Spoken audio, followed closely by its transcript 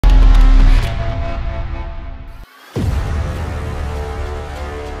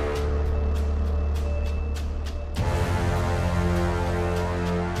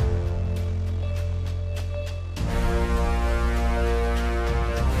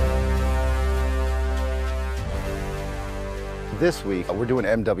This week, we're doing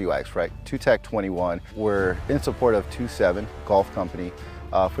MWX, right? 2Tech21. We're in support of 27 Golf Company.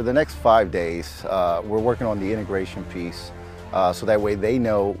 For the next 5 days, we're working on the integration piece, so that way they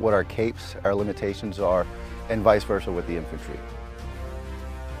know what our capes, our limitations are, and vice versa with the infantry.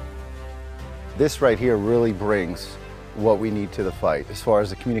 This right here really brings what we need to the fight as far as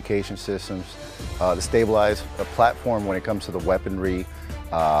the communication systems, the stabilized platform when it comes to the weaponry.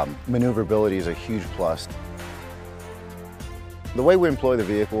 Maneuverability is a huge plus. The way we employ the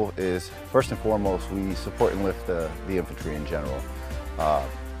vehicle is, first and foremost, we support and lift the infantry in general.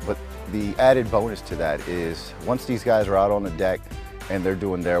 But the added bonus to that is, once these guys are out on the deck and they're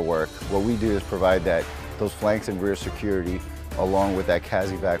doing their work, what we do is provide those flanks and rear security along with that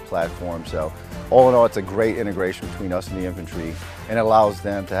CASEVAC platform. So all in all, it's a great integration between us and the infantry, and it allows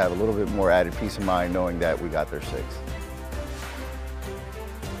them to have a little bit more added peace of mind knowing that we got their six.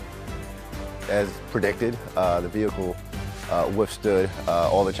 As predicted, the vehicle withstood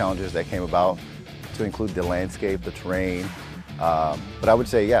all the challenges that came about, to include the landscape, the terrain. But I would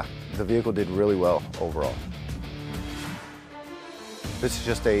say, yeah, the vehicle did really well overall. This is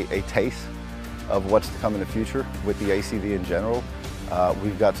just a taste of what's to come in the future with the ACV in general.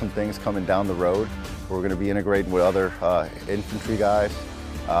 We've got some things coming down the road. We're going to be integrating with other infantry guys.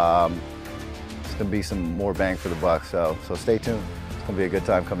 It's going to be some more bang for the buck, so stay tuned. It's going to be a good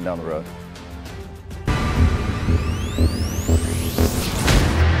time coming down the road.